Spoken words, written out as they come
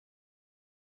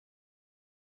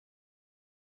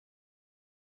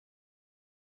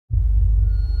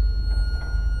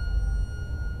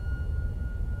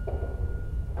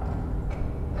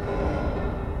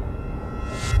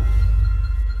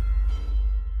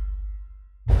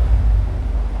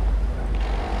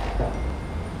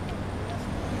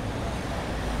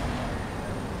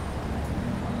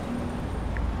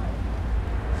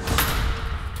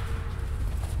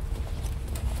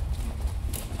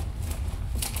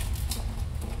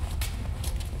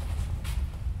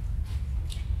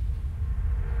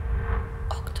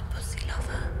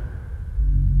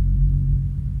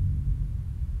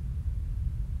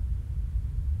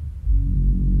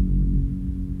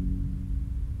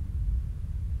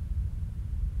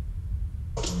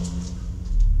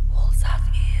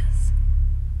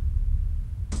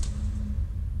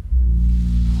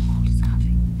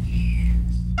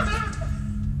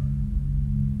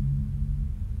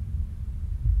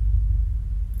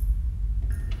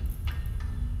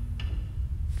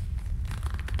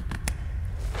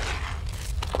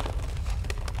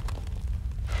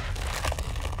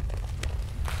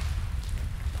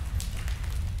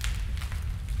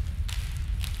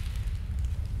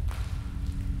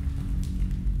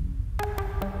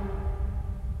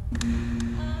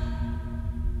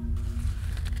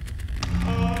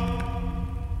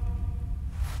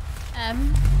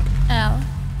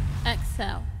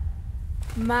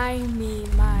Mine, me,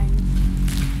 mine.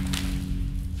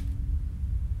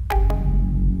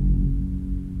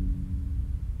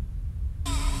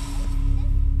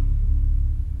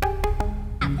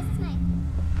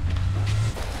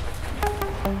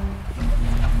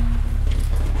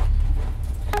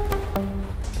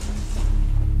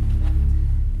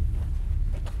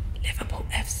 Liverpool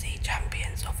FC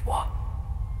champions of what?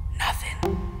 Nothing.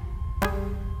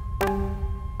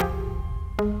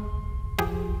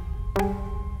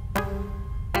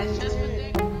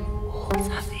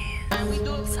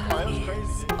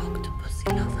 Octopusy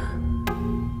lover.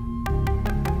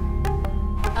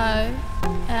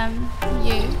 O-M-U-U-N-O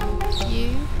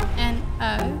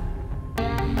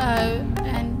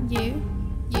O-N-U-U-N-O-U-D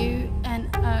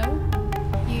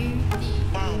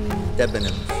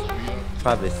Debenhams,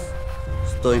 Travis,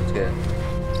 Stoiter,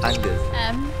 Angus,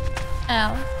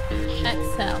 M-L-X-L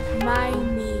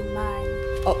Mine, me, mine.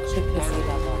 Octopusy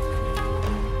lover.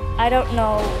 I don't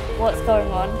know what's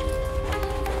going on.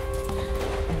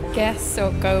 Guess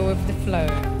or go with the flow.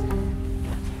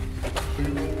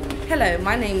 Hello,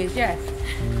 my name is Jess.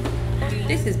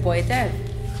 This is Boy Dev.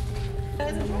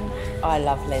 I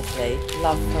love Leslie.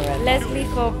 Love forever. Leslie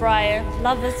for Briar,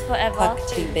 lovers forever.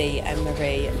 Huckty B and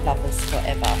Marie, lovers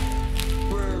forever.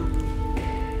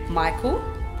 Michael.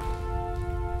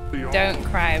 Don't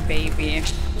cry, baby.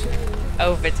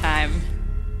 Overtime.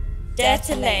 Dare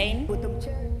to Lane.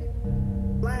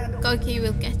 Gogi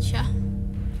will get ya.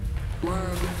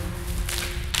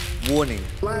 Warning.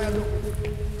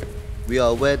 We are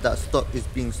aware that stock is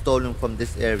being stolen from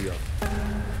this area.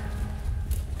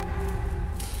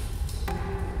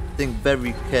 Think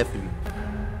very carefully.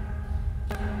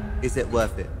 Is it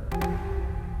worth it?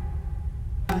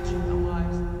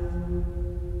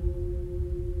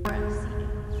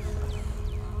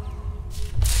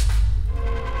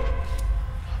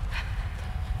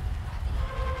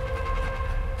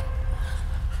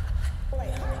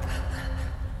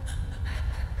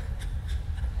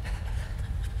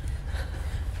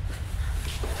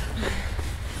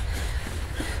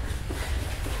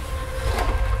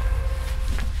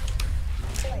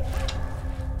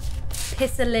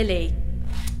 Piss a lily.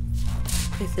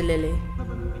 Piss a lily.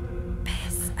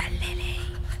 Piss a lily.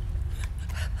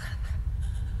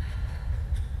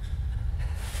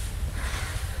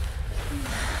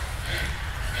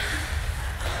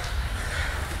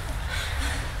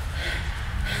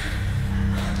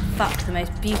 Fuck the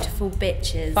most beautiful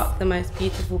bitches. Fuck the most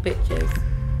beautiful bitches.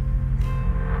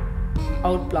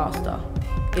 Old Blaster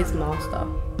is master.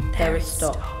 There is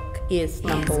stock. He is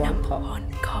number one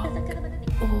cock.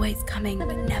 Always coming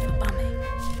but never bumming.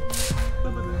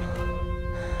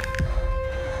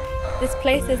 This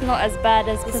place is not as bad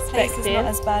as perspective.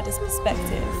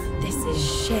 This is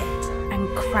shit and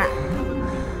crap.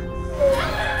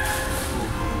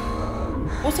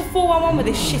 What's a 411 with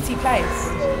this shitty place?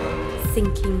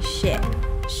 Sinking ship.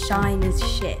 Shine is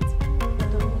shit.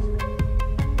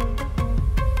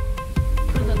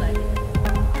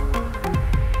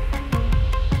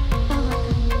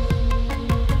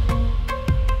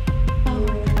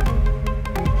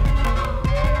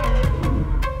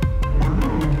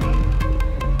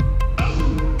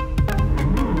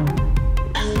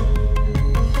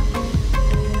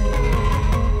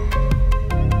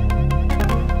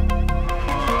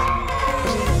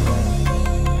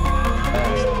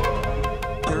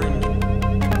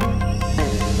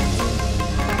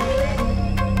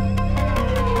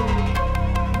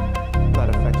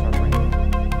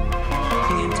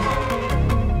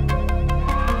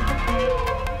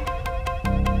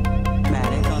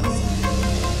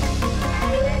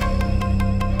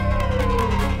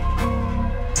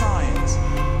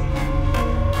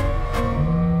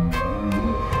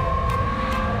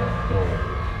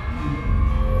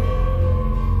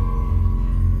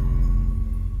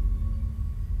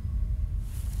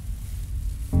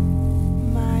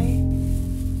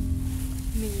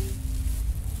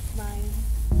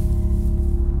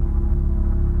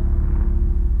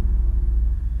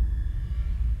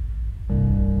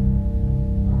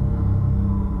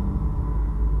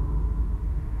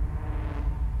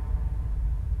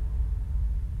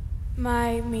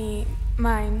 My, me,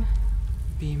 mine.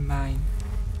 Be mine.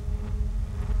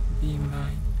 Be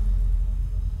mine.